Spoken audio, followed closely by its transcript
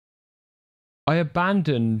I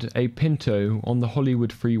abandoned a Pinto on the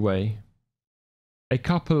Hollywood freeway. A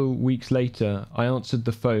couple weeks later, I answered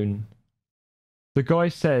the phone. The guy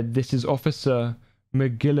said, "This is Officer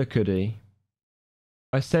McGillicuddy."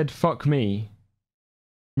 I said, "Fuck me."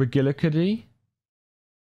 McGillicuddy?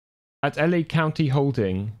 At LA County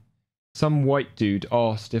Holding, some white dude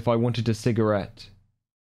asked if I wanted a cigarette.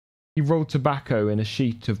 He rolled tobacco in a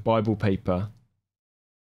sheet of Bible paper.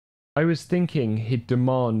 I was thinking he'd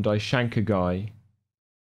demand I shank a guy.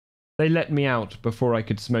 They let me out before I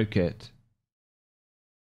could smoke it.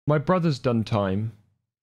 My brother's done time.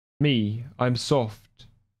 Me, I'm soft.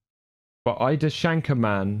 But I'd a shank a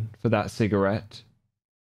man for that cigarette.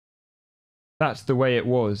 That's the way it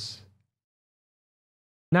was.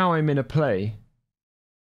 Now I'm in a play.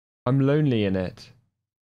 I'm lonely in it.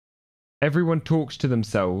 Everyone talks to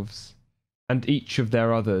themselves, and each of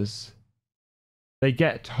their others. They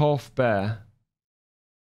get half bare.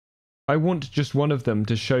 I want just one of them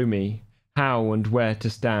to show me how and where to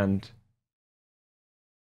stand.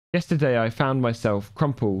 Yesterday I found myself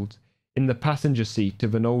crumpled in the passenger seat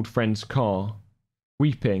of an old friend's car,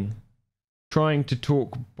 weeping, trying to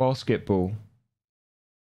talk basketball.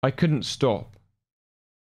 I couldn't stop.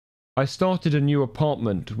 I started a new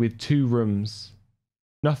apartment with 2 rooms,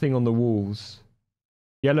 nothing on the walls,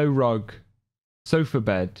 yellow rug, sofa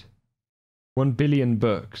bed, 1 billion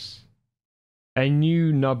books, a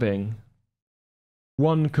new nubbing,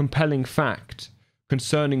 one compelling fact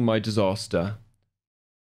concerning my disaster.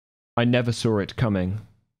 I never saw it coming.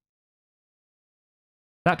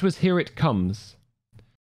 That was Here It Comes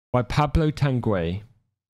by Pablo Tanguay.